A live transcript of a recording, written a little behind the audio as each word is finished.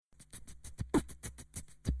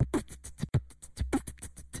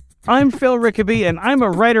I'm Phil Rickaby, and I'm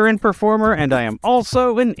a writer and performer, and I am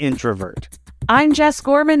also an introvert. I'm Jess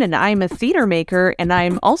Gorman, and I'm a theater maker, and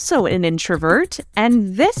I'm also an introvert,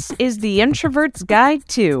 and this is the Introvert's Guide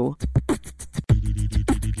to...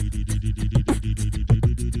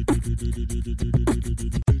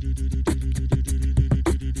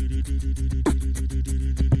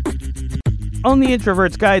 On the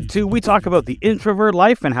Introvert's Guide to, we talk about the introvert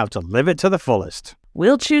life and how to live it to the fullest.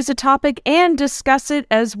 We'll choose a topic and discuss it,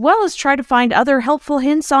 as well as try to find other helpful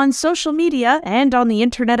hints on social media and on the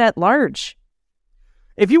internet at large.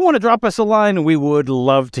 If you want to drop us a line, we would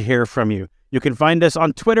love to hear from you. You can find us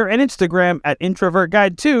on Twitter and Instagram at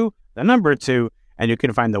introvertguide2, the number 2, and you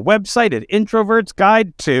can find the website at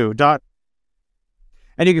introvertsguide2.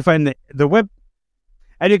 And you can find the website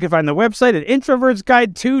at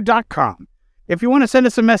introvertsguide2.com. If you want to send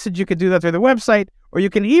us a message, you can do that through the website, or you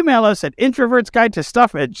can email us at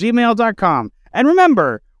introvertsguidetostuff@gmail.com. And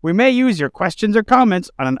remember, we may use your questions or comments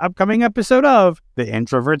on an upcoming episode of The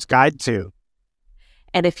Introvert's Guide to.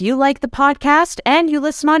 And if you like the podcast and you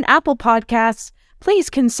listen on Apple Podcasts, please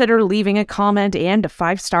consider leaving a comment and a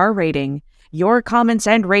 5-star rating. Your comments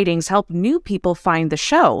and ratings help new people find the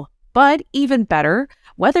show. But even better,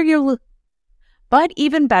 whether you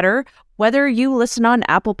listen on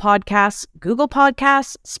Apple Podcasts, Google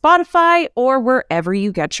Podcasts, Spotify, or wherever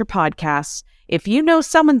you get your podcasts, if you know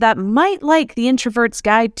someone that might like The Introvert's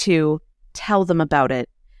Guide to, tell them about it.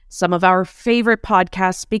 Some of our favorite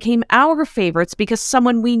podcasts became our favorites because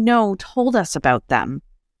someone we know told us about them.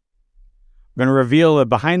 I'm going to reveal a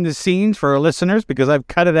behind the scenes for our listeners because I've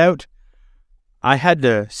cut it out. I had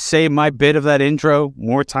to say my bit of that intro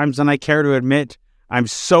more times than I care to admit. I'm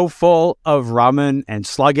so full of ramen and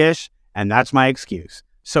sluggish, and that's my excuse.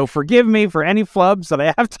 So forgive me for any flubs that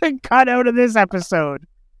I have to cut out of this episode.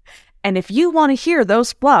 And if you want to hear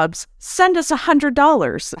those flubs, send us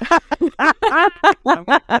 $100.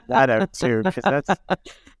 That out too, because that's...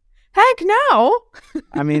 Heck no!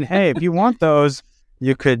 I mean, hey, if you want those,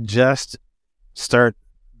 you could just start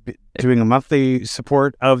doing a monthly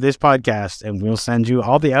support of this podcast, and we'll send you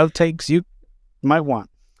all the outtakes you might want.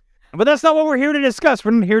 But that's not what we're here to discuss. We're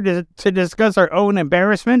not here to discuss our own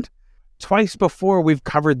embarrassment. Twice before we've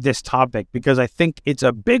covered this topic because I think it's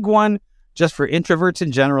a big one just for introverts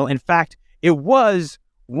in general. In fact, it was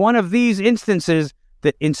one of these instances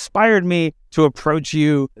that inspired me to approach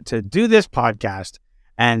you to do this podcast.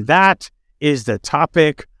 And that is the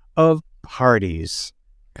topic of parties.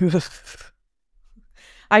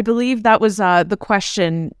 I believe that was the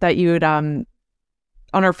question that you had on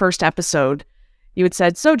our first episode. You had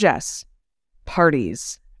said, "So Jess,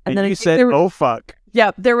 parties," and then you said, "Oh fuck."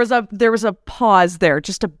 Yeah, there was a pause there,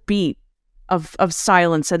 just a beat of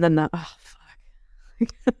silence, and then oh fuck.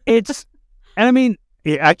 And I mean,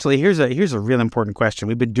 actually, here's a real important question.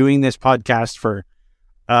 We've been doing this podcast for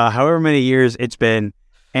however many years it's been,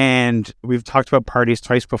 and we've talked about parties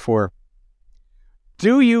twice before.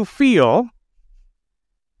 Do you feel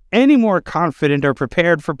any more confident or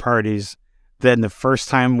prepared for parties than the first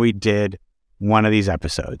time we did one of these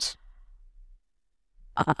episodes?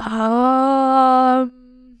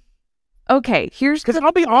 Okay, because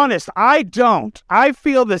I'll be honest, I don't. I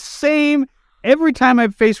feel the same every time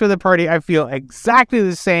I'm faced with a party. I feel exactly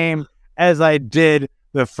the same as I did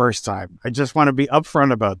the first time. I just want to be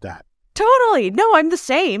upfront about that. Totally. No, I'm the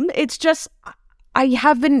same. It's just I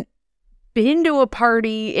haven't been to a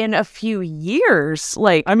party in a few years.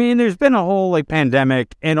 Like, I mean, there's been a whole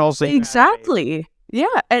pandemic, and also exactly. Yeah,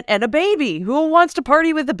 and a baby. Who wants to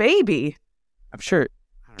party with a baby? I'm sure.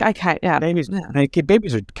 I can't. Yeah, babies. Yeah.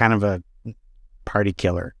 Babies are kind of a party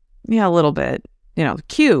killer. Yeah, a little bit.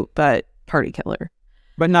 Cute, but party killer.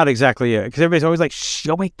 But not exactly. Because everybody's always like, "Shh,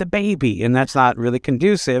 you'll wake the baby," and that's not really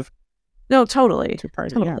conducive. No, totally. To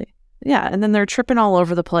party. Totally. Yeah, and then they're tripping all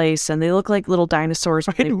over the place, and they look like little dinosaurs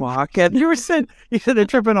when they walk. And you said they're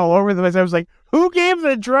tripping all over the place. I was like, who gave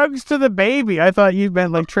the drugs to the baby? I thought you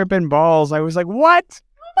meant like tripping balls. I was like, what?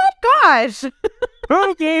 Oh my gosh!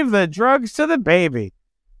 Who gave the drugs to the baby?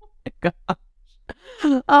 Oh my gosh.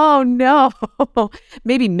 Oh no.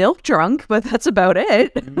 Maybe milk drunk, but that's about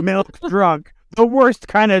it. Milk drunk. The worst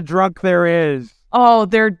kind of drunk there is. Oh,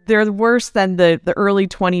 they're worse than the early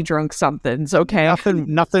 20 drunk somethings, okay?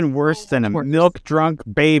 Nothing worse than a milk drunk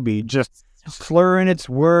baby just slurring its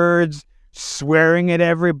words, swearing at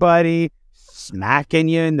everybody, smacking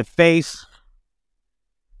you in the face.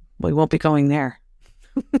 We won't be going there.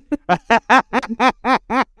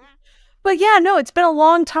 But yeah, no, it's been a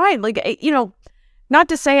long time. Like, not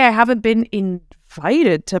to say I haven't been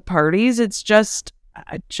invited to parties. It's just,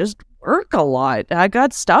 I just work a lot. I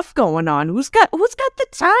got stuff going on. Who's got the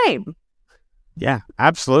time? Yeah,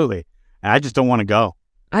 absolutely. And I just don't want to go.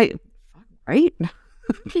 Right?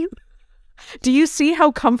 Do you see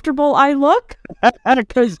how comfortable I look?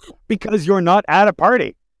 because you're not at a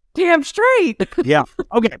party. Damn straight. Yeah.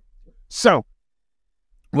 Okay. So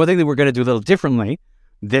one thing that we're going to do a little differently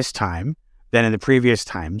this time than in the previous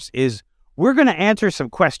times is we're going to answer some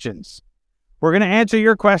questions. We're going to answer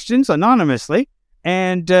your questions anonymously.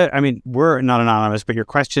 And we're not anonymous, but your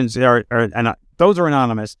questions are those are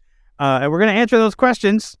anonymous. And we're going to answer those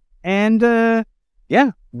questions. And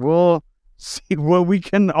we'll see what we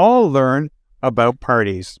can all learn about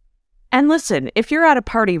parties. And listen, if you're at a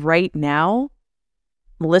party right now,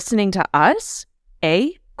 listening to us,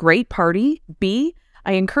 A, great party. B,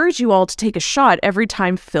 I encourage you all to take a shot every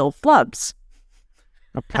time Phil flubs.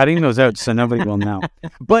 I'm cutting those out so nobody will know.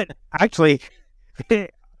 But actually,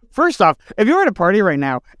 first off, if you're at a party right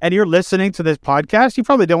now and you're listening to this podcast, you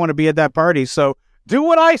probably don't want to be at that party. So do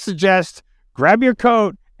what I suggest. Grab your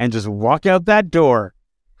coat and just walk out that door.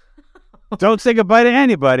 Don't say goodbye to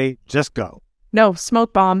anybody. Just go. No,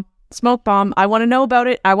 smoke bomb. Smoke bomb. I want to know about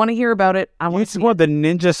it. I want to hear about it. I want to see the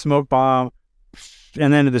ninja smoke bomb.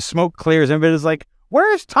 And then the smoke clears. Everybody's like,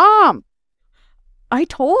 where's Tom? I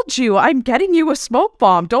told you, I'm getting you a smoke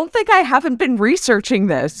bomb. Don't think I haven't been researching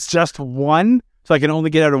this. Just one? So I can only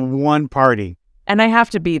get out of one party. And I have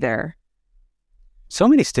to be there. So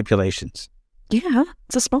many stipulations. Yeah,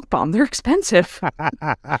 it's a smoke bomb. They're expensive.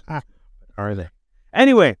 Are they?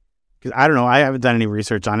 Anyway, because I don't know. I haven't done any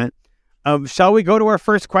research on it. Shall we go to our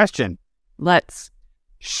first question? Let's.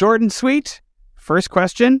 Short and sweet. First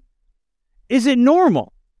question. Is it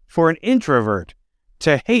normal for an introvert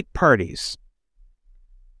to hate parties?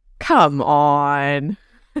 Come on.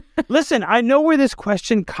 Listen, I know where this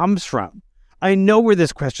question comes from. Because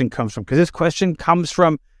this question comes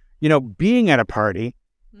from, being at a party,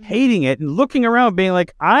 hating it, and looking around being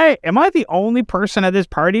like, am I the only person at this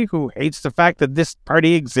party who hates the fact that this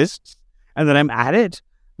party exists and that I'm at it?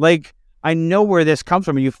 Like, I know where this comes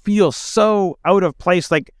from. And you feel so out of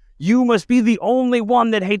place. Like, you must be the only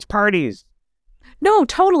one that hates parties. No,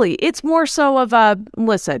 totally. It's more so of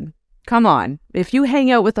listen, come on. If you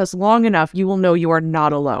hang out with us long enough, you will know you are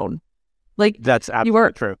not alone. Like, that's absolutely you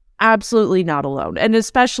are true. Absolutely not alone. And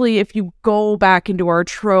especially if you go back into our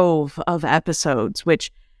trove of episodes,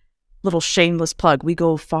 which, little shameless plug, we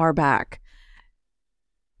go far back.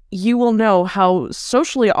 You will know how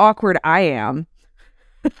socially awkward I am.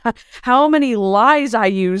 How many lies I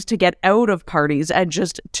use to get out of parties and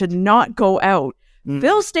just to not go out.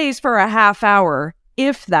 Phil stays for a half hour,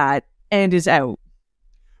 if that, and is out.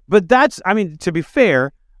 But to be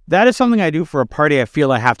fair, that is something I do for a party I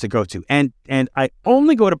feel I have to go to. And I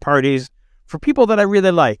only go to parties for people that I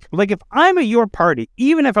really like. Like, if I'm at your party,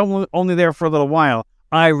 even if I'm only there for a little while,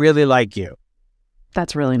 I really like you.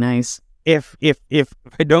 That's really nice. If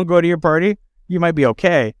I don't go to your party, you might be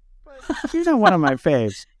okay. But you're not one of my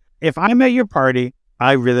faves. If I'm at your party,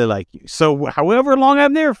 I really like you. So however long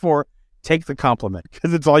I'm there for, take the compliment,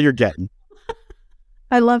 because it's all you're getting.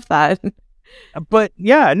 I love that. But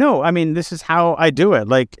yeah, no, this is how I do it.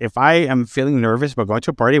 Like, if I am feeling nervous about going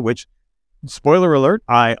to a party, which, spoiler alert,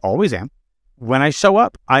 I always am. When I show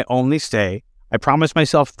up, I only stay. I promise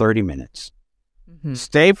myself 30 minutes. Mm-hmm.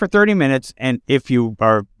 Stay for 30 minutes. And if you're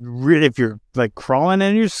like crawling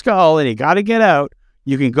in your skull and you got to get out,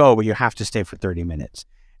 you can go, but you have to stay for 30 minutes.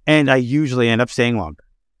 And I usually end up staying longer.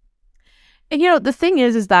 And, the thing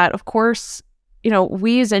is that, of course,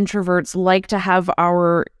 we as introverts like to have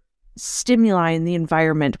our stimuli in the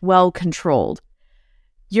environment well controlled.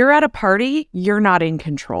 You're at a party, you're not in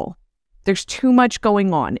control. There's too much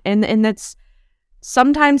going on. And that's,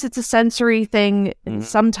 sometimes it's a sensory thing, and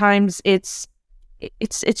sometimes it's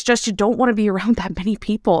just you don't want to be around that many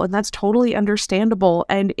people, and that's totally understandable,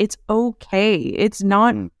 and it's okay. It's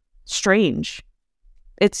not strange.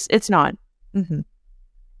 It's not. Mm-hmm.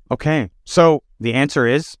 Okay. So the answer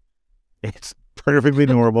is, it's perfectly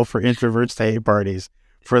normal for introverts to hate parties.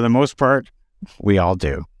 For the most part, we all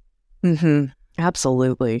do. Mm-hmm.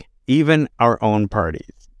 Absolutely. Even our own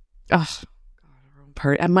parties. Oh,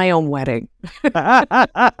 God, at my own wedding.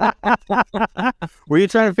 Were you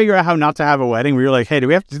trying to figure out how not to have a wedding? Were you like, hey, do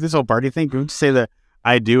we have to do this whole party thing? Can we just say the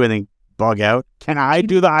I do and then bug out? Can I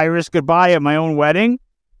do the Irish goodbye at my own wedding?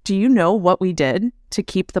 Do you know what we did to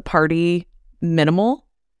keep the party minimal?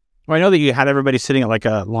 Well, I know that you had everybody sitting at like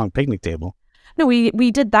a long picnic table. No,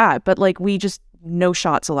 we did that, but like we just, no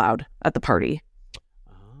shots allowed at the party.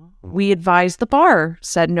 We advised the bar,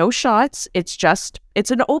 said no shots.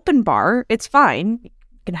 It's an open bar. It's fine. You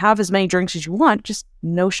can have as many drinks as you want, just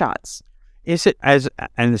no shots. Is it,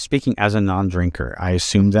 and speaking as a non-drinker, I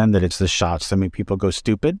assume then that it's the shots that make people go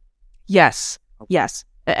stupid? Yes. Yes.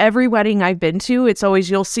 Every wedding I've been to, it's always,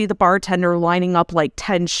 you'll see the bartender lining up like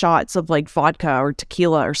 10 shots of like vodka or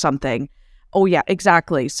tequila or something. Oh yeah,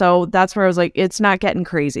 exactly. So that's where I was like, it's not getting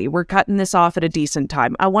crazy. We're cutting this off at a decent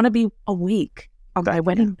time. I want to be awake on my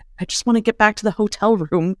wedding. Yeah. I just want to get back to the hotel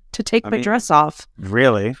room to take my dress off.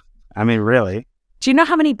 Really? I mean, really? Do you know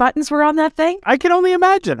how many buttons were on that thing? I can only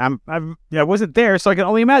imagine. I wasn't there, so I can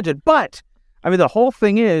only imagine. But I mean, the whole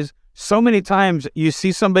thing is, so many times you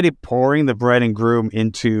see somebody pouring the bride and groom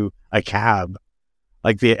into a cab,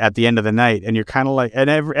 like at the end of the night, and you're kind of like, and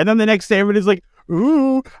then the next day everybody's like,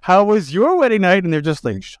 "Ooh, how was your wedding night?" And they're just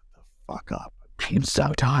like, "Shut the fuck up! I'm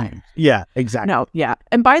so tired." Yeah, exactly. No, yeah.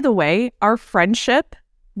 And by the way, our friendship,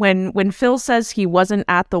 when Phil says he wasn't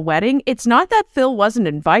at the wedding, it's not that Phil wasn't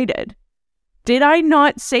invited. Did I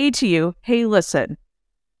not say to you, "Hey, listen,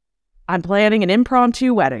 I'm planning an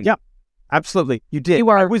impromptu wedding"? Yep. Absolutely. You did.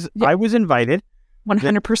 I was invited.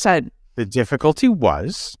 100%. The difficulty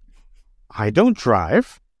was I don't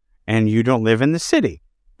drive and you don't live in the city.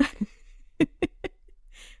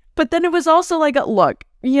 But then it was also like, look,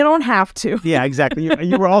 you don't have to. Yeah, exactly.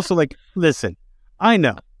 You were also like, listen, I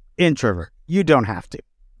know, introvert, you don't have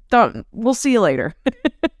to. We'll see you later.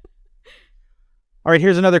 All right,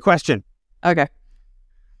 here's another question. Okay.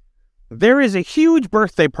 There is a huge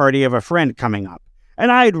birthday party of a friend coming up.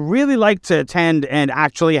 And I'd really like to attend and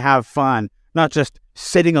actually have fun, not just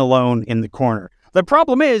sitting alone in the corner. The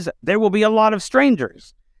problem is there will be a lot of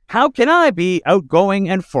strangers. How can I be outgoing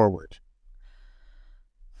and forward?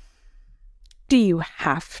 Do you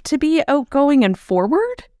have to be outgoing and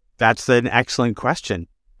forward? That's an excellent question.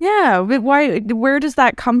 Yeah, but why? Where does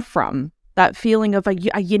that come from? That feeling of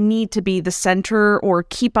you need to be the center or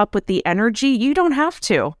keep up with the energy? You don't have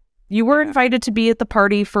to. You were invited to be at the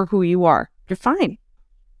party for who you are. You're fine.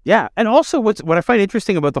 Yeah. And also what I find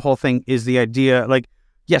interesting about the whole thing is the idea, like,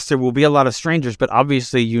 yes, there will be a lot of strangers, but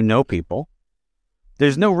obviously you know people.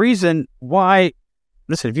 There's no reason why,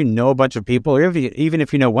 listen, if you know a bunch of people, or even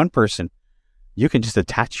if you know one person, you can just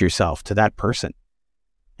attach yourself to that person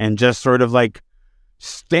and just sort of like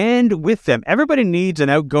stand with them. Everybody needs an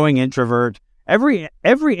outgoing introvert. Every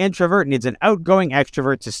introvert needs an outgoing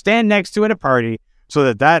extrovert to stand next to at a party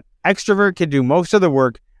so that extrovert can do most of the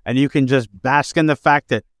work and you can just bask in the fact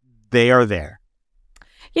that they are there.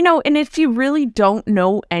 You know, and if you really don't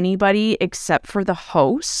know anybody except for the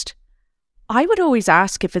host, I would always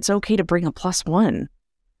ask if it's okay to bring a +1.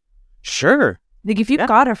 Sure. Like if you've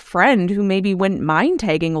got a friend who maybe wouldn't mind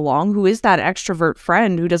tagging along, who is that extrovert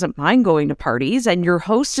friend who doesn't mind going to parties, and your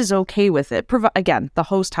host is okay with it. Again, the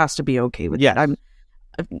host has to be okay with it.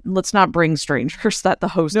 Let's not bring strangers that the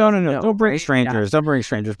host... No. Don't bring strangers. Yeah. Don't bring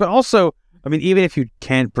strangers. But also, I mean, even if you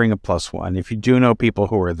can't bring a +1, if you do know people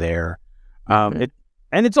who are there,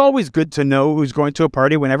 it's always good to know who's going to a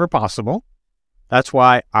party whenever possible. That's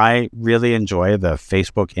why I really enjoy the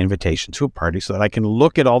Facebook invitation to a party, so that I can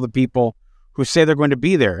look at all the people who say they're going to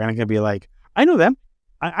be there, and I can be like, I know them.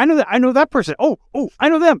 I know that person. Oh, I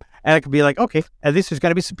know them. And I can be like, okay, at least there's got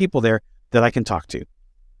to be some people there that I can talk to.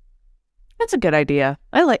 That's a good idea.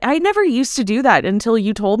 I never used to do that until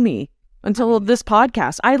you told me, until this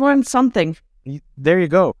podcast. I learned something. There you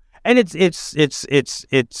go. And it's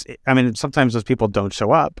I mean, sometimes those people don't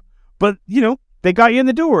show up, but you know, they got you in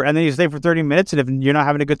the door and then you stay for 30 minutes. And if you're not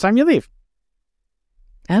having a good time, you leave.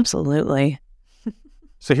 Absolutely.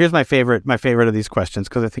 So here's my favorite of these questions,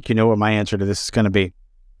 because I think you know what my answer to this is going to be.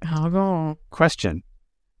 Oh, no. Question.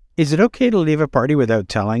 Is it okay to leave a party without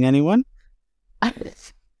telling anyone?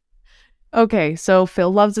 Okay, so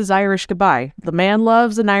Phil loves his Irish goodbye. The man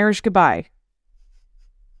loves an Irish goodbye.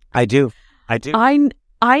 I do.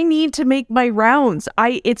 I need to make my rounds.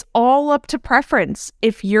 It's all up to preference.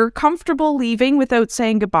 If you're comfortable leaving without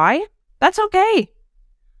saying goodbye, that's okay.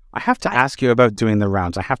 I have to ask you about doing the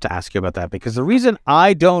rounds. I have to ask you about that, because the reason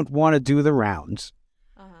I don't want to do the rounds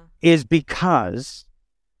is because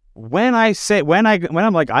when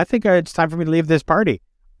I'm like, I think it's time for me to leave this party,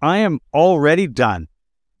 I am already done.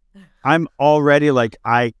 I'm already like,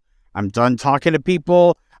 I'm done talking to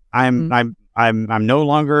people. I'm no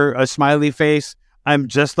longer a smiley face. I'm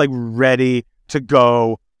just like ready to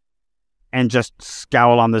go and just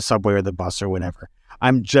scowl on the subway or the bus or whatever.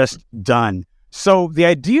 I'm just done. So the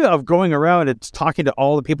idea of going around and talking to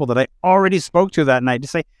all the people that I already spoke to that night to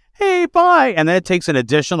say, hey, bye, and then it takes an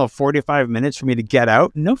additional 45 minutes for me to get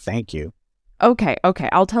out. No, thank you. Okay.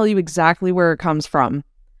 I'll tell you exactly where it comes from.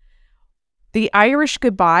 The Irish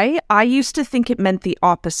goodbye, I used to think it meant the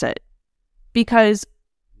opposite, because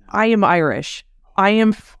I am Irish. I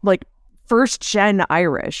am like first gen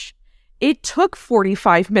Irish. It took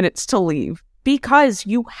 45 minutes to leave. because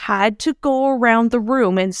you had to go around the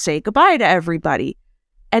room and say goodbye to everybody.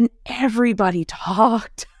 And everybody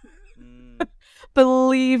talked.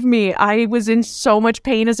 Believe me, I was in so much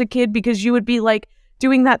pain as a kid because you would be like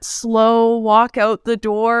doing that slow walk out the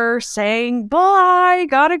door saying, bye,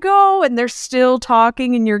 gotta go. And they're still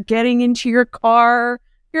talking and you're getting into your car.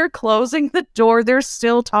 You're closing the door. They're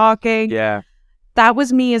still talking. Yeah. That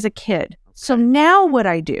was me as a kid. So now what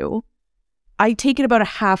I do, I take it about a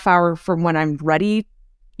half hour from when I'm ready,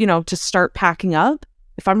 to start packing up.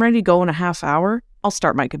 If I'm ready to go in a half hour, I'll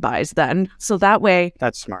start my goodbyes then. So that way,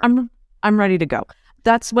 that's smart. I'm ready to go.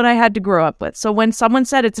 That's what I had to grow up with. So when someone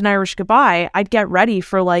said it's an Irish goodbye, I'd get ready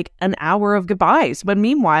for like an hour of goodbyes. But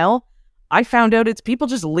meanwhile, I found out it's people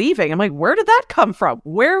just leaving. I'm like, where did that come from?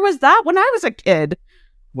 Where was that when I was a kid?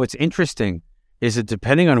 What's interesting is that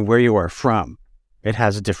depending on where you are from, it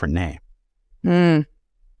has a different name.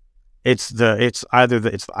 It's either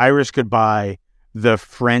the Irish goodbye, the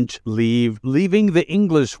French leaving the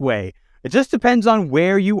English way. It just depends on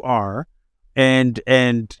where you are, and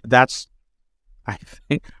that's, I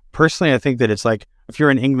think that it's like, if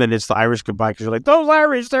you're in England, it's the Irish goodbye because you're like, those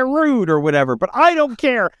Irish, they're rude or whatever. But I don't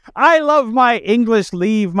care. I love my English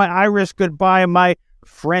leave, my Irish goodbye, my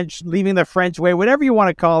French leaving the French way, whatever you want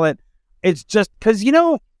to call it. It's just because,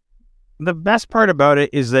 the best part about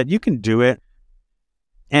it is that you can do it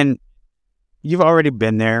and you've already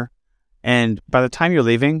been there. And by the time you're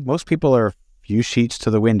leaving, most people are a few sheets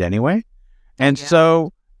to the wind anyway. And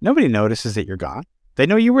so nobody notices that you're gone. They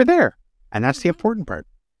know you were there. And that's the important part.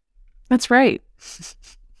 That's right.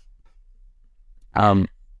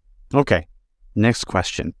 Okay. Next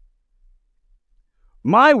question.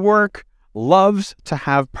 My work loves to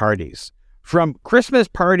have parties. From Christmas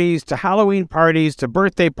parties to Halloween parties to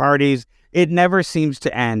birthday parties, it never seems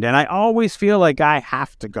to end. And I always feel like I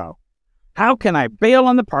have to go. How can I bail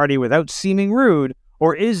on the party without seeming rude?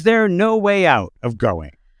 Or is there no way out of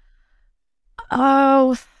going?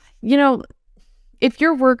 Oh, if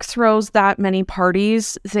your work throws that many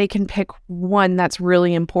parties, they can pick one that's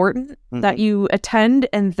really important that you attend,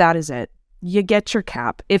 and that is it. You get your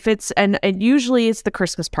cap. If it's, and usually it's the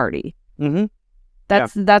Christmas party.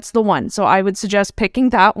 That's the one. So I would suggest picking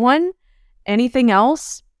that one. Anything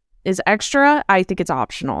else is extra. I think it's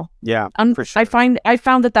optional. Yeah, for sure. I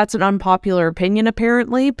found that that's an unpopular opinion.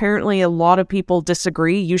 Apparently, a lot of people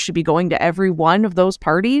disagree. You should be going to every one of those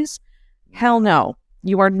parties. Hell no.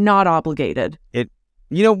 You are not obligated.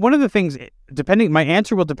 One of the things, my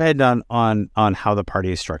answer will depend on how the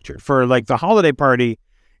party is structured. For like the holiday party,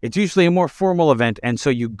 it's usually a more formal event. And so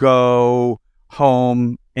you go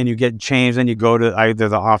home and you get changed and you go to either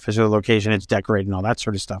the office or the location, it's decorated and all that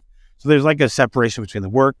sort of stuff. So there's like a separation between the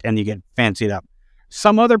work and you get fancied up.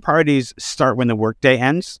 Some other parties start when the workday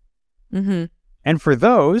ends. And for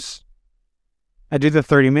those, I do the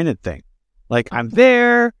 30-minute thing. Like I'm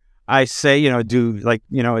there. I say,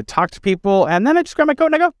 talk to people, and then I just grab my coat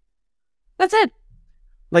and I go. That's it.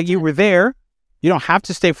 Like you were there. You don't have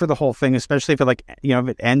to stay for the whole thing, especially if it if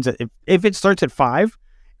it ends if it starts at 5,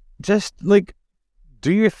 just like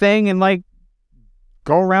do your thing and like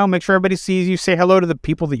go around, make sure everybody sees you, say hello to the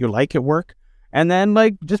people that you like at work, and then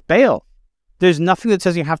like just bail. There's nothing that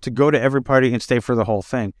says you have to go to every party and stay for the whole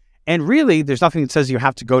thing. And really, there's nothing that says you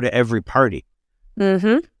have to go to every party.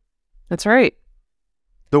 That's right.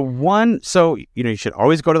 So, you should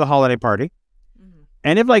always go to the holiday party.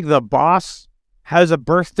 And if like the boss has a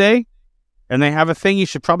birthday and they have a thing, you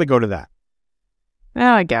should probably go to that.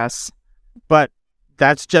 Yeah, I guess. But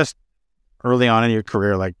that's just early on in your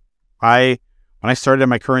career. Like when I started at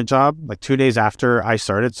my current job, like 2 days after I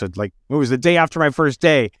started, so like it was the day after my first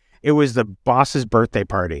day, it was the boss's birthday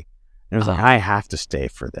party. And it was like, I have to stay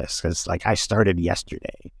for this because like I started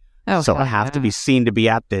yesterday. So I have to be seen to be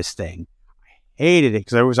at this thing. Hated it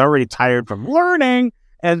because I was already tired from learning,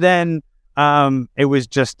 and then it was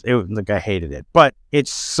like I hated it. But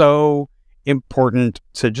it's so important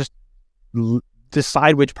to just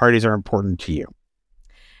decide which parties are important to you.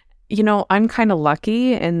 I'm kind of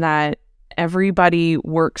lucky in that everybody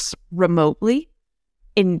works remotely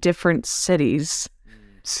in different cities.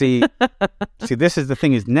 See, this is the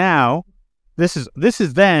thing is now, this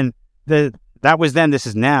is then, that was then, this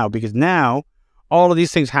is now, because now all of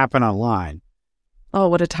these things happen online. Oh,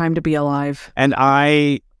 what a time to be alive. And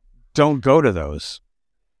I don't go to those.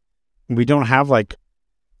 We don't have like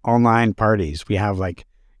online parties. We have like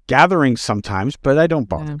gatherings sometimes, but I don't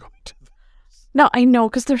bother going to them. No, I know,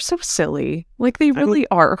 because they're so silly. Like they really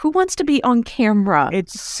are. Who wants to be on camera?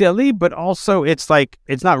 It's silly, but also it's like,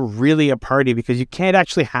 it's not really a party because you can't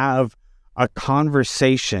actually have a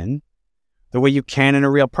conversation the way you can in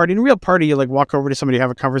a real party. In a real party, you like walk over to somebody,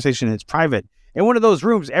 have a conversation, and it's private. In one of those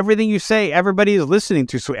rooms, everything you say, everybody is listening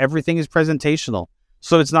to, so everything is presentational.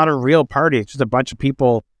 So it's not a real party. It's just a bunch of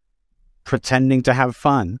people pretending to have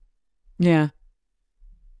fun. Yeah.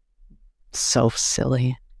 So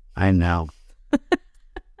silly. I know.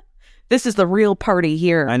 This is the real party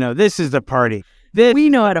here. I know. This is the party. We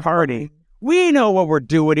know how to party. We know what we're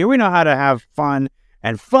doing here. We know how to have fun.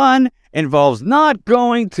 And fun involves not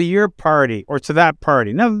going to your party or to that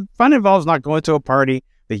party. No, fun involves not going to a party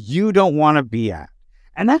that you don't want to be at.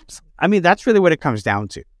 And that's really what it comes down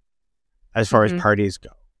to as far as parties go.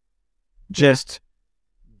 Just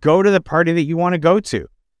go to the party that you want to go to.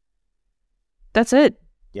 That's it.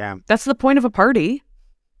 Yeah. That's the point of a party.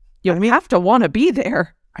 You have to want to be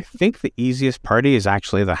there. I think the easiest party is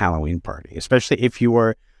actually the Halloween party, especially if you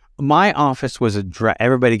were... My office was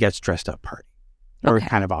everybody gets dressed up party or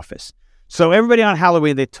kind of office. So everybody on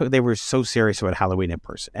Halloween, they were so serious about Halloween in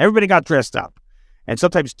person. Everybody got dressed up. And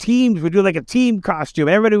sometimes teams would do like a team costume.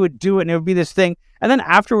 Everybody would do it and it would be this thing. And then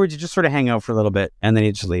afterwards, you just sort of hang out for a little bit and then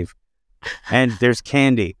you just leave. And there's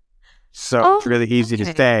candy. So it's really easy to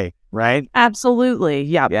stay, right? Absolutely.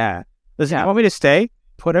 Yeah. Yeah. Listen, you want me to stay?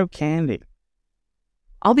 Put out candy.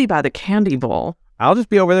 I'll be by the candy bowl. I'll just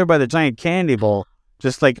be over there by the giant candy bowl,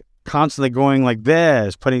 just like constantly going like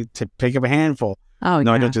this, pick up a handful. Oh,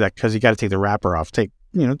 no, I don't do that because you got to take the wrapper off. Take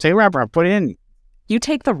the wrapper off, put it in. You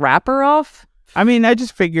take the wrapper off? I mean, I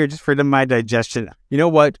just figure just for my digestion, you know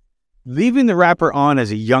what? Leaving the wrapper on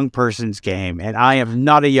is a young person's game, and I am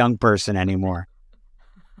not a young person anymore.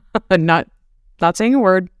 Not saying a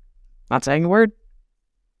word. Not saying a word.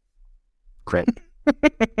 Great.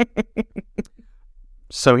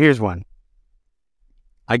 So here's one.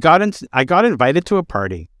 I got invited to a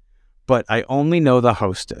party, but I only know the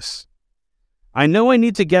hostess. I know I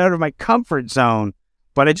need to get out of my comfort zone,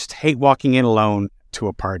 but I just hate walking in alone to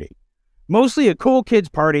a party. Mostly a cool kids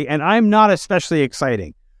party, and I'm not especially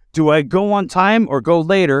exciting. Do I go on time or go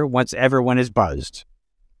later once everyone is buzzed?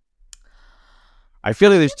 I feel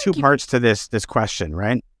like there's two parts to this question,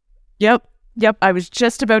 right? Yep. I was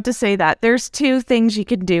just about to say that. There's two things you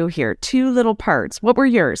can do here. Two little parts. What were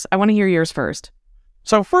yours? I want to hear yours first.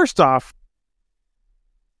 So first off,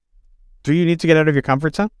 do you need to get out of your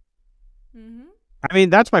comfort zone? Mm-hmm. I mean,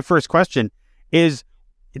 that's my first question is,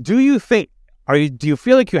 do you feel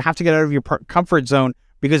like you have to get out of your comfort zone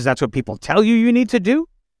because that's what people tell you need to do?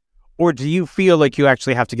 Or do you feel like you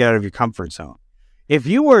actually have to get out of your comfort zone? If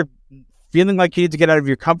you were feeling like you need to get out of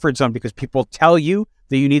your comfort zone because people tell you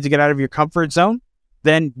that you need to get out of your comfort zone,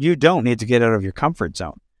 then you don't need to get out of your comfort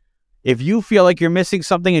zone. If you feel like you're missing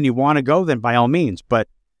something and you want to go, then by all means, but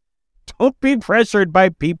don't be pressured by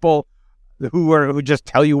people who just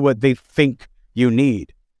tell you what they think you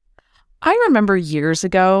need. I remember years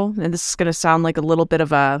ago, and this is going to sound like a little bit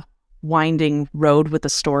of a winding road with a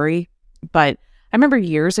story, but I remember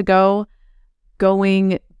years ago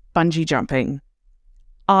going bungee jumping.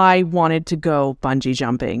 I wanted to go bungee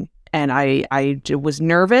jumping. And I was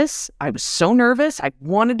nervous. I was so nervous. I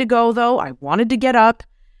wanted to go, though. I wanted to get up.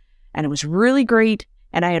 And it was really great.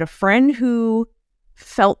 And I had a friend who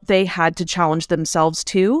felt they had to challenge themselves,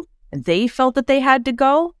 too. And they felt that they had to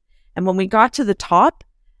go. And when we got to the top,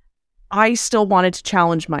 I still wanted to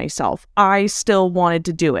challenge myself. I still wanted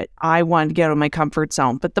to do it. I wanted to get out of my comfort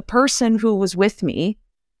zone. But the person who was with me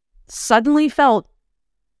suddenly felt,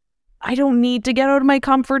 I don't need to get out of my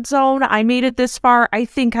comfort zone. I made it this far. I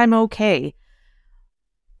think I'm okay.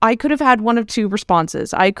 I could have had one of two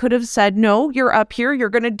responses. I could have said, no, you're up here. You're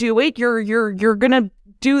going to do it. You're going to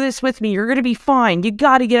do this with me. You're going to be fine. You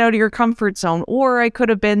got to get out of your comfort zone. Or I could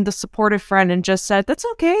have been the supportive friend and just said, that's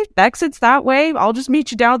okay. The exit's that way. I'll just meet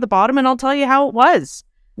you down at the bottom and I'll tell you how it was.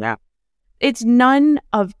 Yeah. It's none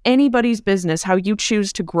of anybody's business how you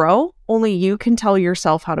choose to grow. Only you can tell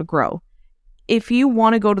yourself how to grow. If you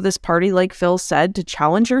want to go to this party, like Phil said, to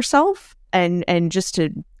challenge yourself and just to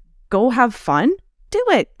go have fun, do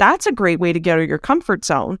it. That's a great way to get out of your comfort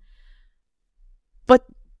zone. But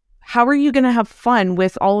how are you going to have fun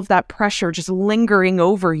with all of that pressure just lingering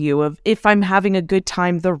over you of if I'm having a good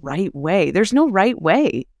time the right way? There's no right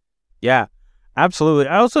way. Yeah, absolutely.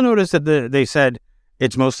 I also noticed that they said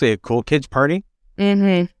it's mostly a cool kids party.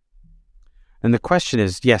 Mm-hmm. And the question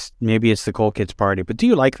is, yes, maybe it's the cool kids party, but do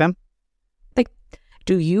you like them?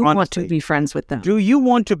 Do you want to be friends with them? Do you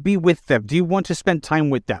want to be with them? Do you want to spend time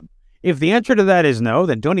with them? If the answer to that is no,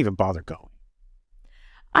 then don't even bother going.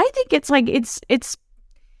 I think it's like it's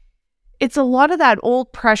a lot of that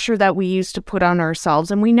old pressure that we used to put on ourselves,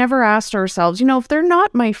 and we never asked ourselves, if they're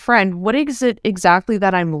not my friend, what is it exactly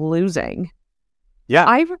that I'm losing?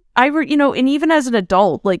 Yeah. and even as an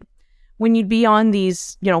adult, like when you'd be on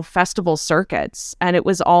these, festival circuits, and it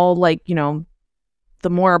was all like, the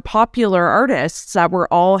more popular artists that were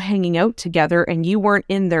all hanging out together and you weren't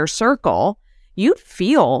in their circle, you'd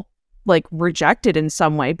feel like rejected in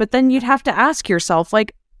some way. But then you'd have to ask yourself,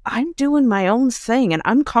 like, I'm doing my own thing and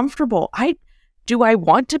I'm comfortable. Do I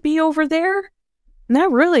want to be over there?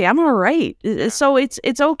 Not really. I'm all right. So it's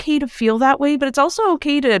okay to feel that way, but it's also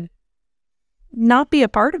okay to not be a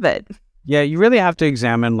part of it. Yeah, you really have to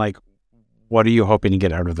examine, like, what are you hoping to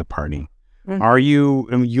get out of the party? Mm-hmm. Are you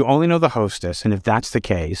only know the hostess, and if that's the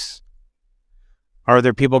case, are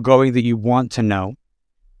there people going that you want to know?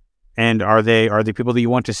 And are they people that you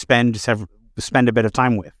want to spend a bit of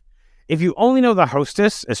time with? If you only know the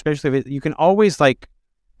hostess, especially if you can always, like,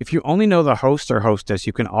 if you only know the host or hostess,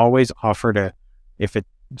 you can always offer to, if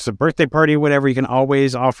it's a birthday party or whatever, you can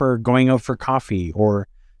always offer going out for coffee or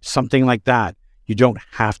something like that. You don't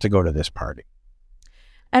have to go to this party.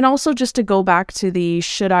 And also, just to go back to the,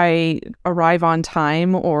 should I arrive on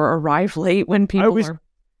time or arrive late when people are...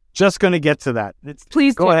 just going to get to that.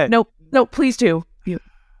 Please go ahead. No, please do.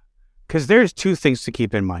 Because there's two things to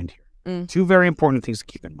keep in mind here. Two very important things to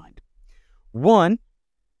keep in mind. One,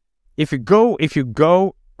 if you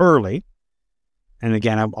go early, and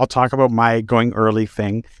again, I'll talk about my going early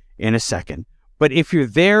thing in a second, but if you're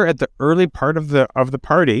there at the early part of the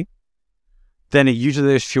party, then usually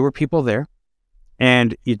there's fewer people there,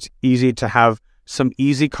 and it's easy to have some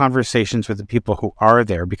easy conversations with the people who are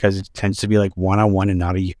there because it tends to be like one-on-one and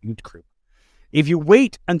not a huge group. If you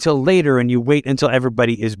wait until later and you wait until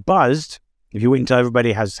everybody is buzzed, if you wait until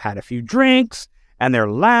everybody has had a few drinks and they're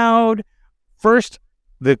loud, first,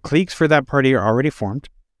 the cliques for that party are already formed.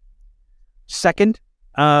 Second,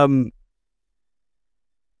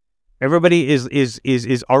 everybody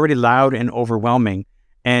is already loud and overwhelming,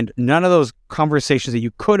 and none of those conversations that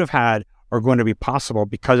you could have had are going to be possible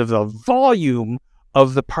because of the volume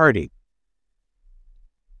of the party.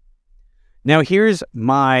 Now, here's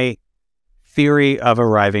my theory of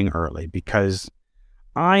arriving early, because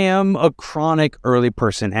I am a chronic early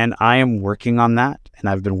person and I am working on that, and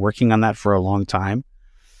I've been working on that for a long time.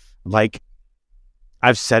 Like,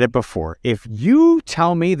 I've said it before, if you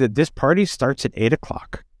tell me that this party starts at 8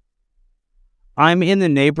 o'clock, I'm in the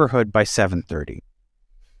neighborhood by 7:30.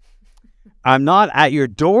 I'm not at your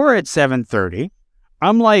door at 7:30.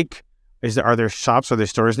 I'm like, are there shops, are there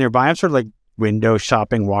stores nearby? I'm sort of like window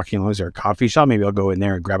shopping, walking along. Is there a coffee shop? Maybe I'll go in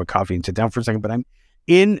there and grab a coffee and sit down for a second, but I'm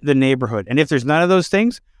in the neighborhood. And if there's none of those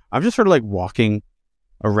things, I'm just sort of like walking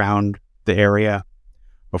around the area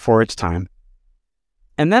before it's time.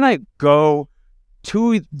 And then I go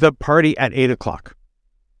to the party at 8 o'clock.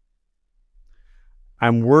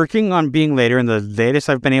 I'm working on being later, and the latest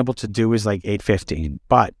I've been able to do is like 8:15.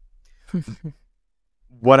 But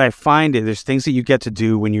what I find is there's things that you get to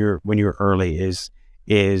do when you're early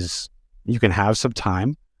is you can have some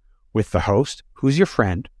time with the host, who's your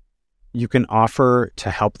friend. You can offer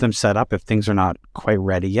to help them set up if things are not quite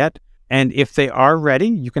ready yet. And if they are ready,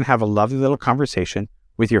 you can have a lovely little conversation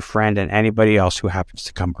with your friend and anybody else who happens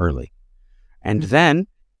to come early. And then,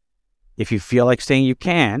 if you feel like staying, you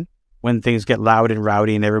can, when things get loud and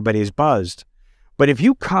rowdy and everybody is buzzed. But if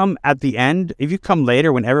you come at the end, if you come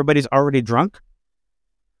later when everybody's already drunk,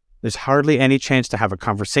 there's hardly any chance to have a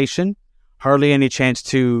conversation, hardly any chance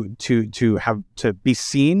to be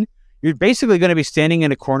seen. You're basically going to be standing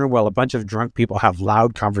in a corner while a bunch of drunk people have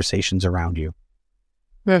loud conversations around you.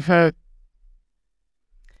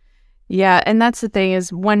 Yeah, and that's the thing,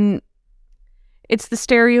 is when it's the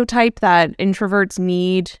stereotype that introverts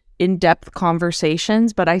need in-depth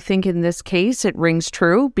conversations, but I think in this case it rings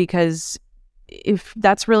true, because if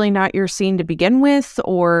that's really not your scene to begin with,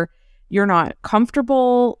 or you're not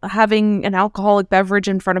comfortable having an alcoholic beverage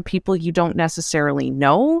in front of people you don't necessarily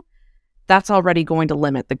know, that's already going to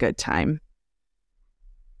limit the good time.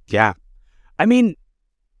 Yeah. I mean,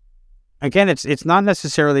 again, it's not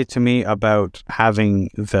necessarily to me about having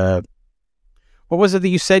the... What was it that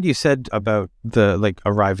you said? You said about the, like,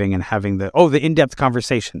 arriving and having the in-depth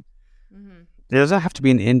conversation. Mm-hmm. It doesn't have to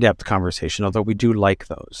be an in-depth conversation, although we do like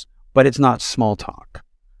those, but it's not small talk.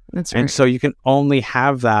 That's right. And so you can only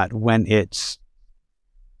have that when it's,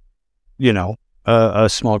 a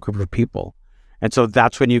small group of people. And so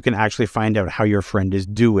that's when you can actually find out how your friend is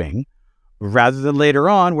doing, rather than later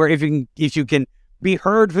on, where if you can be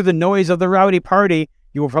heard through the noise of the rowdy party,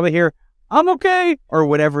 you will probably hear, "I'm okay," or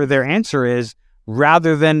whatever their answer is,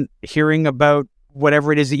 rather than hearing about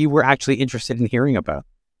whatever it is that you were actually interested in hearing about.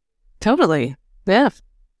 Totally. Yeah.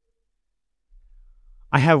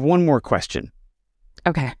 I have one more question.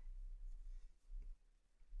 Okay.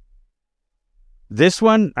 This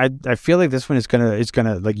one, I feel like this one is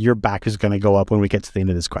gonna like your back is gonna go up when we get to the end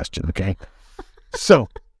of this question. Okay. So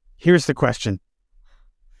here's the question.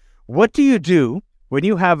 What do you do when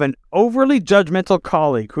you have an overly judgmental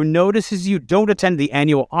colleague who notices you don't attend the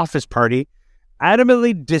annual office party,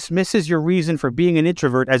 adamantly dismisses your reason for being an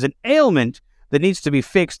introvert as an ailment that needs to be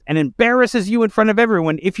fixed, and embarrasses you in front of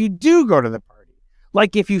everyone if you do go to the party?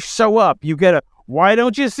 Like if you show up, you get a, why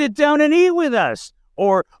don't you sit down and eat with us?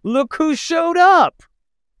 Or look who showed up.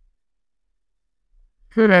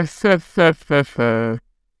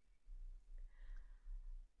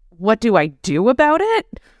 What do I do about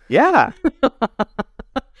it? Yeah.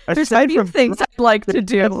 There's a few things I'd like to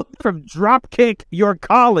do. From dropkick your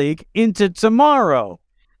colleague into tomorrow.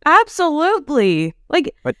 Absolutely.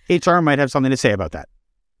 Like, but HR might have something to say about that.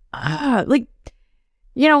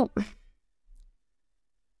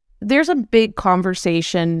 There's a big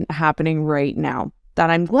conversation happening right now that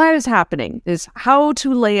I'm glad is happening, is how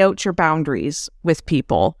to lay out your boundaries with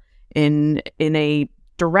people in a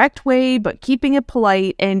direct way, but keeping it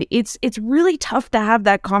polite. And it's really tough to have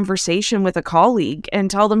that conversation with a colleague and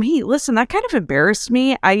tell them, hey, listen, that kind of embarrassed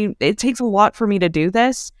me. It takes a lot for me to do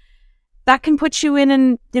this. That can put you in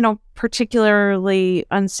an, particularly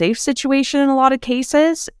unsafe situation in a lot of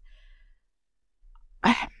cases.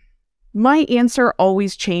 My answer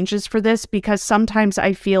always changes for this because sometimes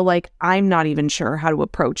I feel like I'm not even sure how to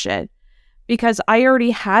approach it, because I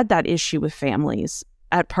already had that issue with families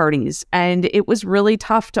at parties and it was really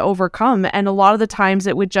tough to overcome. And a lot of the times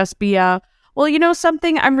it would just be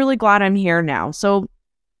something, I'm really glad I'm here now, so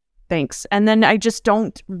thanks. And then I just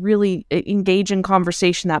don't really engage in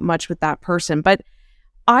conversation that much with that person. But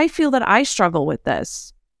I feel that I struggle with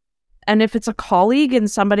this. And if it's a colleague and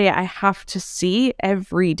somebody I have to see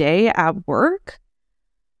every day at work,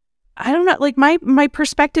 I don't know, like my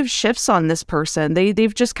perspective shifts on this person.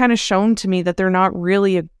 They've just kind of shown to me that they're not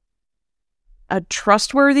really a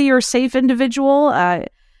trustworthy or safe individual.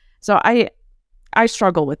 So I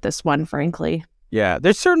struggle with this one, frankly. Yeah,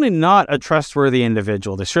 they're certainly not a trustworthy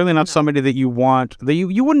individual. They're certainly not somebody that you want, that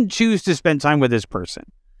you wouldn't choose to spend time with this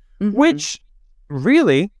person, which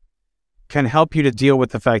really can help you to deal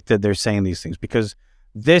with the fact that they're saying these things, because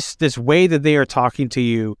this way that they are talking to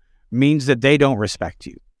you means that they don't respect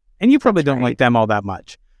you, and you probably don't like them all that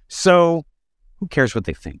much. So who cares what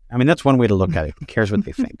they think? I mean, that's one way to look at it. Who cares what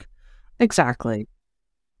they think? Exactly.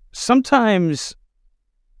 Sometimes,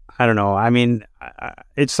 I don't know. I mean,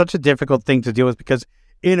 it's such a difficult thing to deal with, because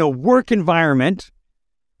in a work environment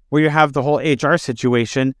where you have the whole HR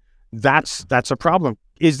situation, that's a problem.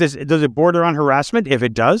 Does it border on harassment? If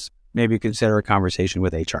it does, maybe consider a conversation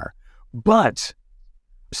with HR. But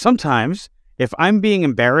sometimes if I'm being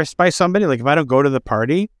embarrassed by somebody, like if I don't go to the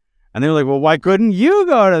party and they're like, well, why couldn't you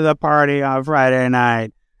go to the party on Friday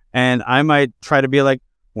night? And I might try to be like,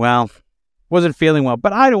 well, wasn't feeling well,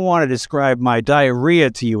 but I don't want to describe my diarrhea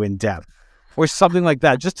to you in depth or something like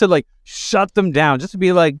that, just to like shut them down, just to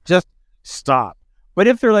be like, just stop. But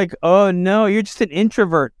if they're like, oh no, you're just an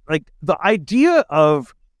introvert, like the idea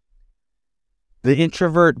of the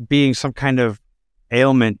introvert being some kind of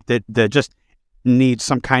ailment that just needs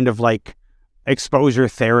some kind of like exposure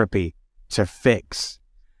therapy to fix,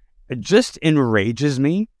 it just enrages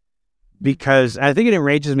me, because I think it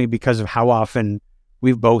enrages me because of how often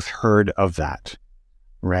we've both heard of that,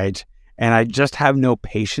 right? And I just have no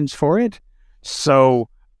patience for it. So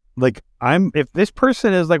like if this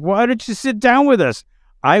person is like, why don't you sit down with us?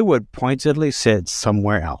 I would pointedly sit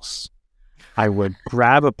somewhere else. I would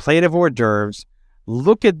grab a plate of hors d'oeuvres,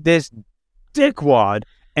 look at this dickwad,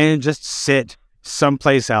 and just sit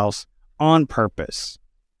someplace else on purpose.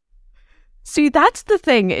 See, that's the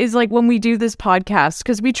thing, is like when we do this podcast,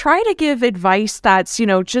 because we try to give advice that's,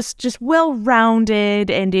 just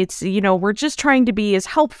well-rounded, and it's, we're just trying to be as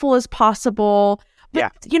helpful as possible.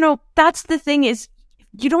 But, that's the thing, is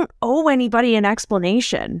you don't owe anybody an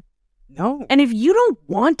explanation. No. And if you don't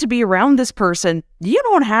want to be around this person, you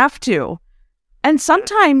don't have to. And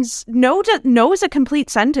sometimes no is a complete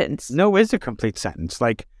sentence. No is a complete sentence.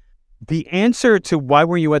 Like the answer to why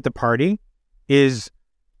were you at the party is,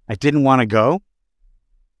 I didn't want to go.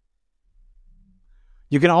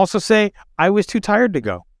 You can also say, I was too tired to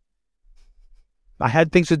go. I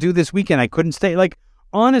had things to do this weekend. I couldn't stay. Like,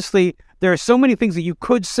 honestly, there are so many things that you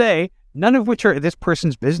could say, none of which are this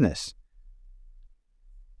person's business.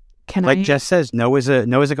 Jess says, no is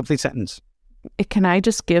a complete sentence. Can I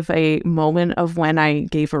just give a moment of when I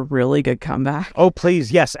gave a really good comeback? Oh,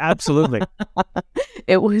 please. Yes, absolutely.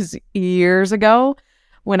 It was years ago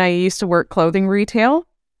when I used to work clothing retail.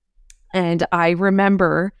 And I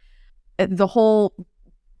remember the whole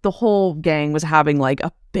the whole gang was having like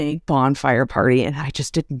a big bonfire party, and I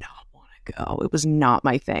just did not want to go. It was not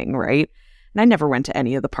my thing, right? And I never went to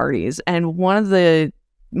any of the parties. And one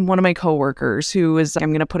of my coworkers, who is, I'm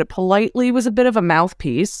going to put it politely, was a bit of a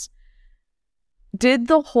mouthpiece, did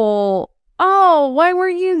the whole, oh, why were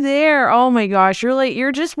you there? Oh my gosh,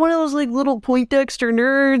 you're just one of those like little Poindexter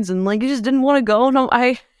nerds, and like you just didn't want to go. No,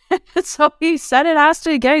 so he said it, asked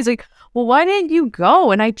it again. He's like, well, why didn't you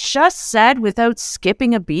go? And I just said, without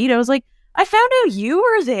skipping a beat, I was like, I found out you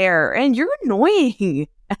were there and you're annoying.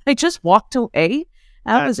 And I just walked away.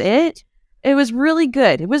 That was it. It was really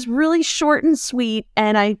good. It was really short and sweet.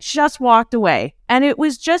 And I just walked away. And it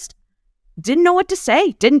was just, didn't know what to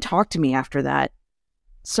say. Didn't talk to me after that.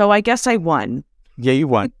 So I guess I won. Yeah, you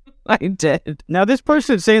won. I did. Now, this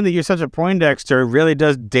person saying that you're such a Poindexter really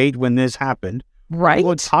does date when this happened. Right?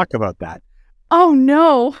 We'll talk about that. Oh,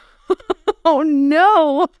 no. Oh,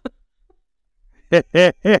 no.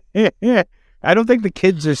 I don't think the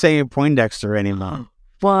kids are saying Poindexter anymore.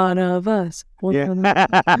 One of us. Yeah.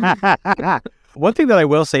 One thing that I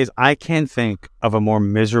will say is I can't think of a more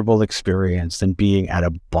miserable experience than being at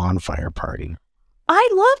a bonfire party. I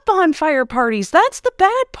love bonfire parties. That's the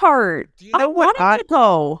bad part. Do you know what I wanted to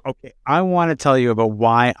go. Okay, I want to tell you about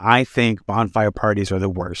why I think bonfire parties are the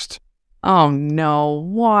worst. Oh, no.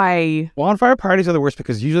 Why? Bonfire parties are the worst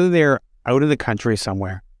because usually they're out in the country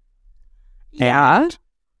somewhere. Yeah. And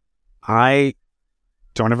I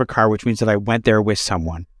don't have a car, which means that I went there with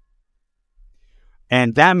someone.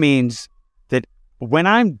 And that means that when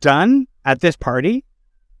I'm done at this party,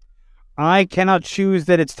 I cannot choose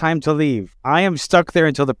that it's time to leave. I am stuck there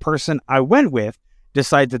until the person I went with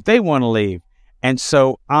decides that they want to leave. And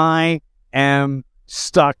so I am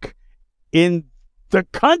stuck in the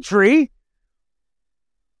country.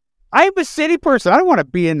 I'm a city person. I don't want to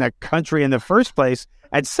be in the country in the first place.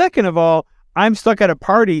 And second of all, I'm stuck at a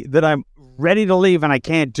party that I'm ready to leave and I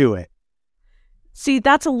can't do it. See,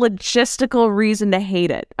 that's a logistical reason to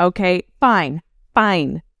hate it. Okay, fine.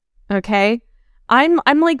 Okay, I'm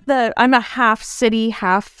a half city,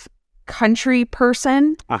 half country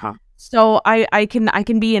person. So I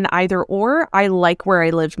can be in either or. I like where I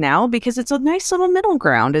live now because it's a nice little middle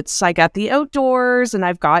ground. I got the outdoors and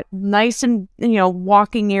I've got nice and,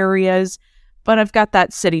 walking areas, but I've got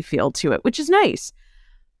that city feel to it, which is nice.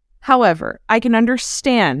 However, I can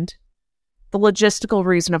understand the logistical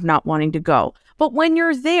reason of not wanting to go. But when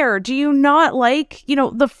you're there, do you not like,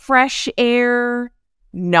 the fresh air,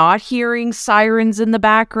 not hearing sirens in the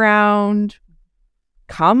background?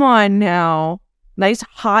 Come on now. Nice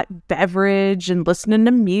hot beverage and listening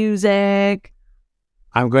to music.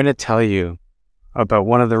 I'm going to tell you about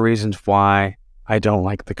one of the reasons why I don't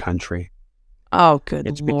like the country. Oh, good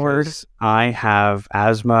it's Lord. Because I have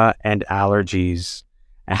asthma and allergies.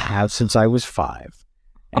 I have since I was 5.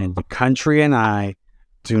 And the country and I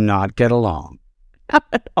do not get along. Not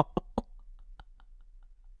at all.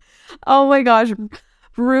 Oh my gosh.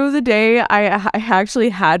 Through the day, I actually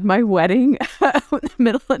had my wedding out in the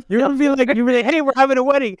middle of You're going to be like, hey, we're having a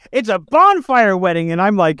wedding. It's a bonfire wedding. And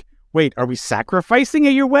I'm like, wait, are we sacrificing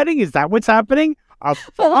at your wedding? Is that what's happening? A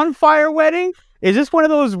bonfire wedding? Is this one of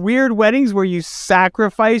those weird weddings where you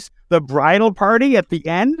sacrifice the bridal party at the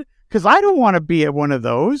end? Because I don't want to be at one of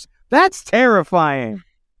those. That's terrifying.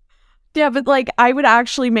 Yeah, but I would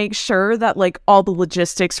actually make sure that all the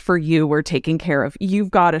logistics for you were taken care of.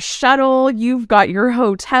 You've got a shuttle, you've got your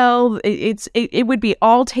hotel. It would be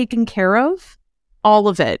all taken care of, all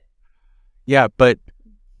of it. Yeah, but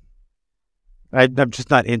I'm just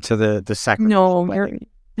not into the sacrifice. No,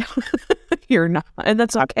 you're not, and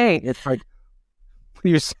that's okay. It's like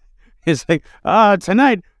it's like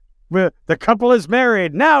tonight the couple is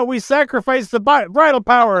married. Now we sacrifice the bridal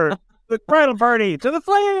power, the bridal party to the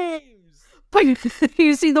flames. But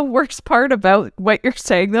you see, the worst part about what you're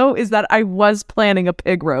saying, though, is that I was planning a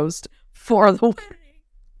pig roast for the wedding.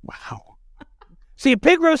 Wow. See, a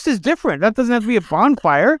pig roast is different. That doesn't have to be a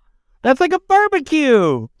bonfire. That's like a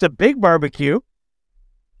barbecue. It's a big barbecue.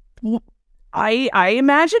 I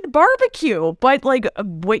imagined barbecue, but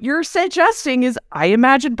what you're suggesting is I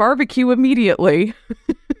imagined barbecue immediately.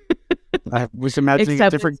 I was imagining a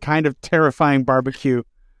different kind of terrifying barbecue.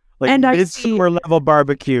 Mid-summer level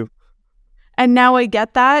barbecue. And now I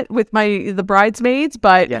get that with the bridesmaids,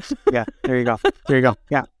 but... Yes, yeah, there you go,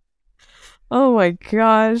 yeah. Oh my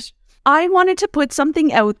gosh. I wanted to put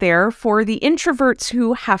something out there for the introverts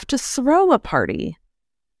who have to throw a party.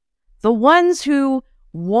 The ones who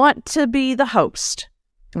want to be the host.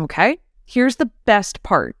 Okay? Here's the best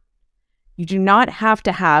part. You do not have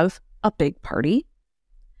to have a big party.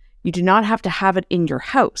 You do not have to have it in your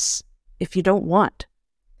house if you don't want.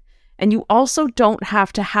 And you also don't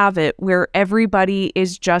have to have it where everybody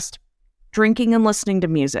is just drinking and listening to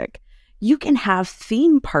music. You can have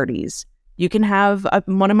theme parties. You can have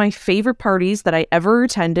one of my favorite parties that I ever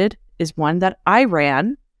attended is one that I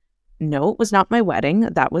ran. No, it was not my wedding.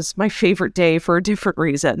 That was my favorite day for a different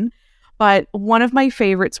reason. But one of my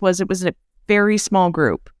favorites was it was a very small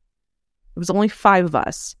group. It was only 5 of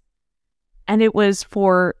us. And it was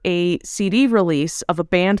for a CD release of a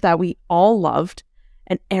band that we all loved.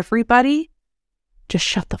 And everybody just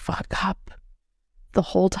shut the fuck up the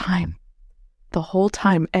whole time. The whole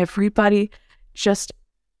time, everybody just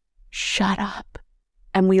shut up.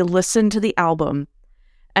 And we listened to the album.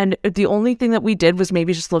 And the only thing that we did was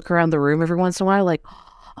maybe just look around the room every once in a while, like,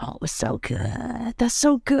 oh, it was so good. That's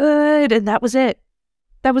so good. And that was it.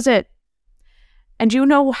 That was it. And you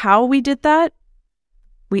know how we did that?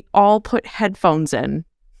 We all put headphones in.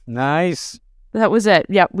 Nice. That was it.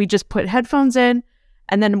 Yeah, we just put headphones in.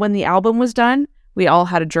 And then when the album was done, we all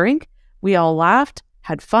had a drink. We all laughed,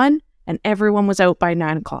 had fun, and everyone was out by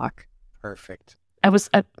 9 o'clock. Perfect. It was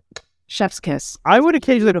a chef's kiss. I would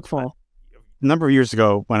occasionally, Beautiful. a number of years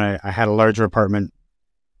ago when I had a larger apartment,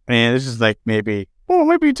 and this is like maybe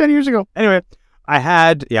 10 years ago. Anyway,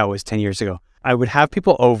 it was 10 years ago. I would have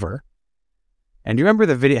people over. And do you remember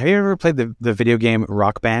the video? Have you ever played the video game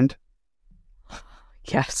Rock Band?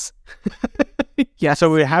 Yes. Yeah. So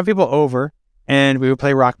we would have people over and we would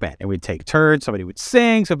play Rock Band and we'd take turns. Somebody would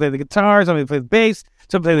sing, somebody would play the guitar, somebody would play the bass,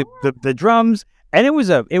 somebody would play the drums. And it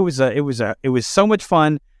was so much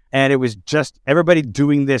fun. And it was just everybody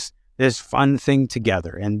doing this fun thing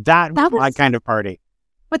together. And that was my kind of party.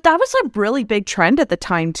 But that was a really big trend at the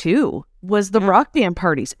time too, was the rock band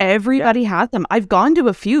parties. Everybody had them. I've gone to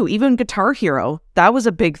a few, even Guitar Hero. That was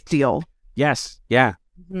a big deal. Yes. Yeah.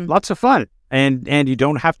 Lots of fun. And you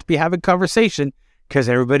don't have to be having conversation because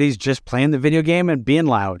everybody's just playing the video game and being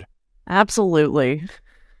loud. Absolutely.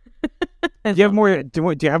 Do you have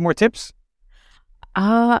more tips?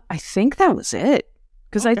 I think that was it.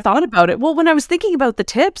 Because I thought about it. Well, when I was thinking about the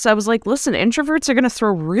tips, I was like, listen, introverts are going to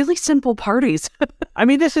throw really simple parties. I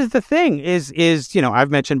mean, this is the thing is,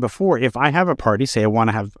 I've mentioned before, if I have a party, say I want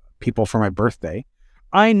to have people for my birthday,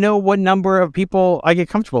 I know what number of people I get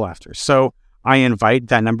comfortable after. So I invite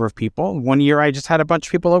that number of people. One year I just had a bunch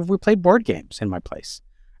of people over. We played board games in my place.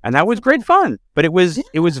 And that was great fun. But it was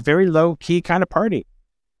a very low key kind of party.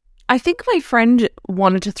 I think my friend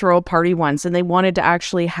wanted to throw a party once and they wanted to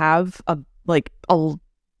actually have a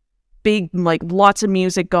big, lots of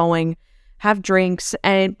music going, have drinks.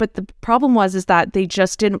 But the problem is that they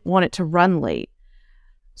just didn't want it to run late.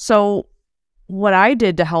 So what I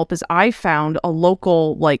did to help is I found a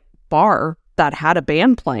local bar that had a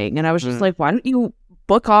band playing. And I was just like, why don't you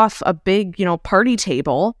book off a big, party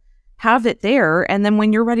table, have it there. And then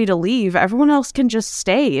when you're ready to leave, everyone else can just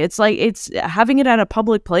stay. It's having it at a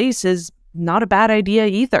public place is not a bad idea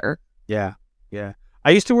either. Yeah. Yeah. I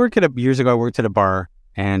used to work years ago, I worked at a bar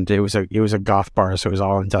and it was a goth bar. So it was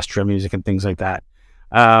all industrial music and things like that.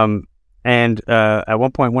 And at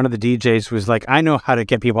one point, one of the DJs was like, I know how to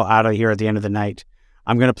get people out of here at the end of the night.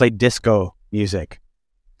 I'm going to play disco music.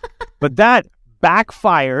 But that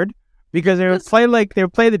backfired because they would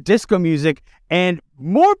play the disco music and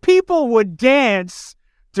more people would dance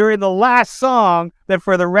during the last song than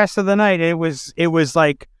for the rest of the night. And it was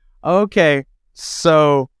like, okay,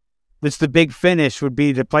 so it's the big finish would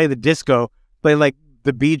be to play the disco, play like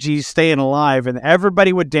the Bee Gees Staying Alive, and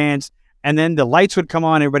everybody would dance. And then the lights would come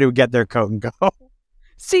on, everybody would get their coat and go.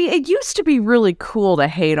 See, it used to be really cool to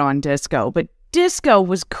hate on disco, but disco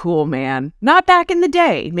was cool, man. Not back in the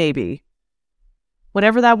day, maybe.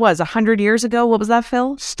 Whatever that was, 100 years ago. What was that,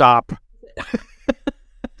 Phil? Stop.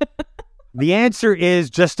 The answer is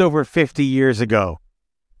just over 50 years ago.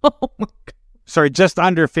 Oh my God. Sorry, just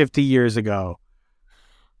under 50 years ago.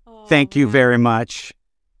 Oh, thank you very much.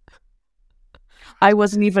 I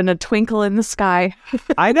wasn't even a twinkle in the sky.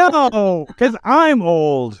 I know, because I'm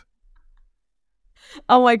old.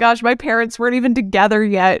 Oh my gosh, my parents weren't even together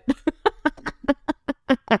yet.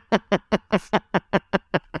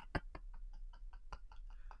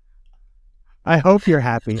 I hope you're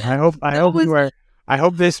happy. I hope you are. I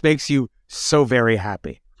hope this makes you so very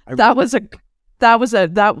happy. That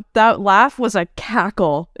laugh was a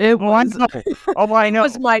cackle. It was. I know. It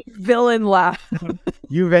was my villain laugh.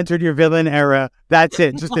 You've entered your villain era. That's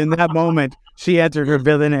it. Just in that moment, she entered her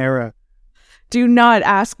villain era. Do not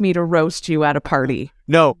ask me to roast you at a party.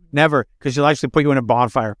 No, never, because she'll actually put you in a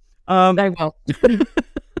bonfire. I will.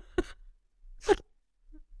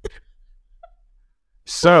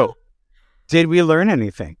 So, did we learn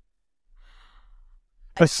anything?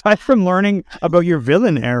 Aside from learning about your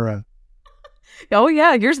villain era. Oh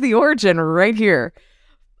yeah, here's the origin right here.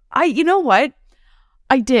 You know what?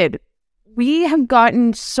 I did. We have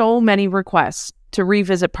gotten so many requests to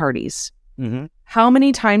revisit parties. Mm-hmm. How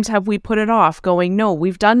many times have we put it off going, no,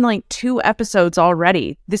 we've done like 2 episodes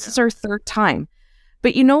already. This is our 3rd time.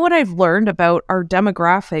 But you know what I've learned about our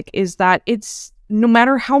demographic is that it's no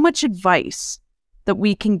matter how much advice that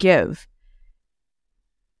we can give,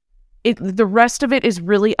 the rest of it is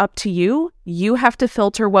really up to you. You have to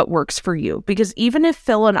filter what works for you. Because even if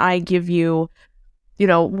Phil and I give you,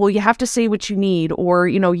 well, you have to say what you need, or,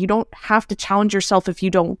 you don't have to challenge yourself if you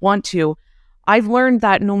don't want to. I've learned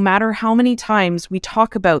that no matter how many times we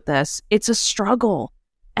talk about this, it's a struggle,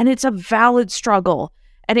 and it's a valid struggle.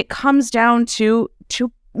 And it comes down to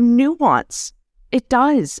nuance. It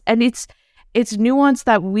does. And it's nuance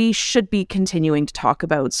that we should be continuing to talk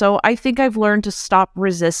about. So I think I've learned to stop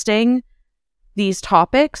resisting these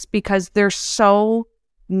topics because they're so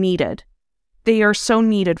needed. They are so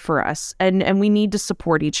needed for us, and we need to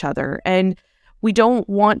support each other. And we don't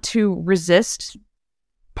want to resist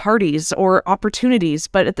parties or opportunities,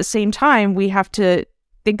 but at the same time, we have to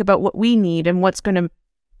think about what we need and what's going to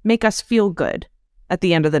make us feel good at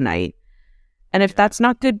the end of the night. And if that's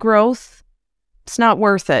not good growth, it's not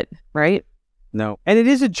worth it, right? No. And it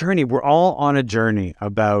is a journey. We're all on a journey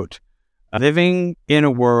about living in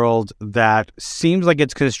a world that seems like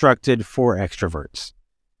it's constructed for extroverts.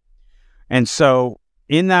 And so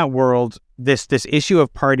in that world, this issue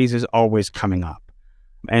of parties is always coming up.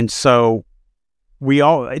 And so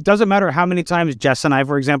it doesn't matter how many times Jess and I,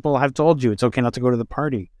 for example, have told you it's okay not to go to the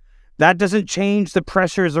party. That doesn't change the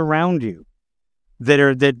pressures around you that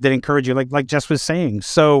encourage you, like Jess was saying.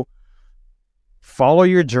 So follow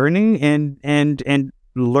your journey and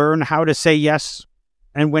learn how to say yes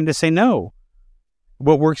and when to say no.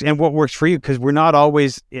 What works for you, because we're not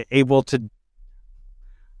always able to.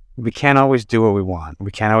 We can't always do what we want.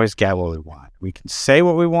 We can't always get what we want. We can say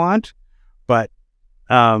what we want, but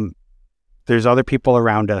there's other people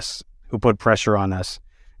around us who put pressure on us.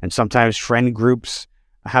 And sometimes friend groups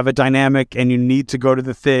have a dynamic and you need to go to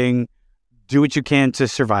the thing, do what you can to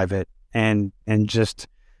survive it, and just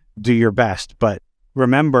do your best. But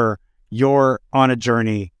remember, you're on a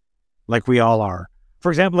journey like we all are.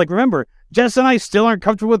 For example, remember, Jess and I still aren't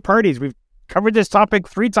comfortable with parties. We've covered this topic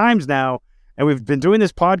 3 times now, and we've been doing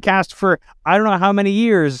this podcast for I don't know how many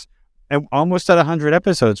years, and almost at 100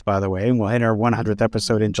 episodes, by the way. And we'll hit our 100th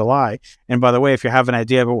episode in July. And by the way, if you have an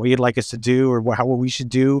idea about what you'd like us to do or what we should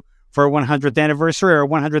do for our 100th anniversary or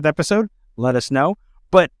 100th episode, let us know.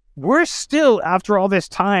 But we're still, after all this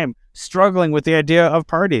time, struggling with the idea of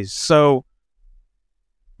parties. So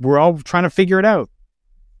we're all trying to figure it out.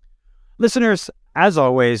 Listeners, as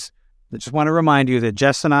always, I just want to remind you that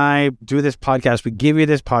Jess and I do this podcast. We give you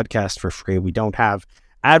this podcast for free. We don't have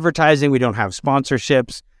advertising. We don't have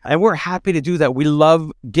sponsorships. And we're happy to do that. We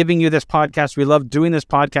love giving you this podcast. We love doing this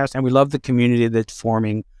podcast. And we love the community that's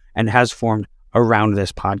forming and has formed around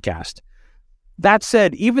this podcast. That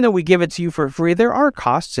said, even though we give it to you for free, there are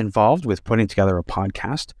costs involved with putting together a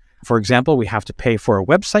podcast. For example, we have to pay for a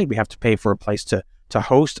website. We have to pay for a place to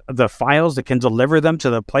host the files that can deliver them to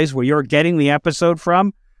the place where you're getting the episode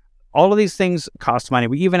from. All of these things cost money.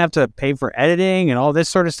 We even have to pay for editing and all this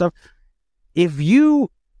sort of stuff. If you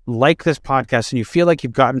like this podcast and you feel like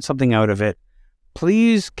you've gotten something out of it,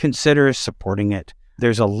 please consider supporting it.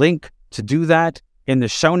 There's a link to do that in the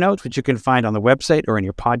show notes, which you can find on the website or in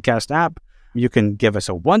your podcast app. You can give us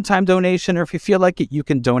a one-time donation, or if you feel like it, you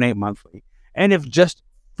can donate monthly. And if just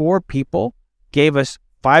 4 people gave us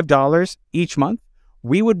 $5 each month,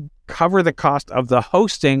 we would cover the cost of the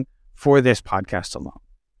hosting for this podcast alone.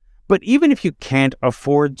 But even if you can't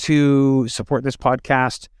afford to support this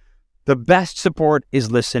podcast, the best support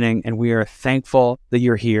is listening, and we are thankful that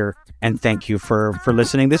you're here, and thank you for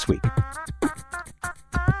listening this week.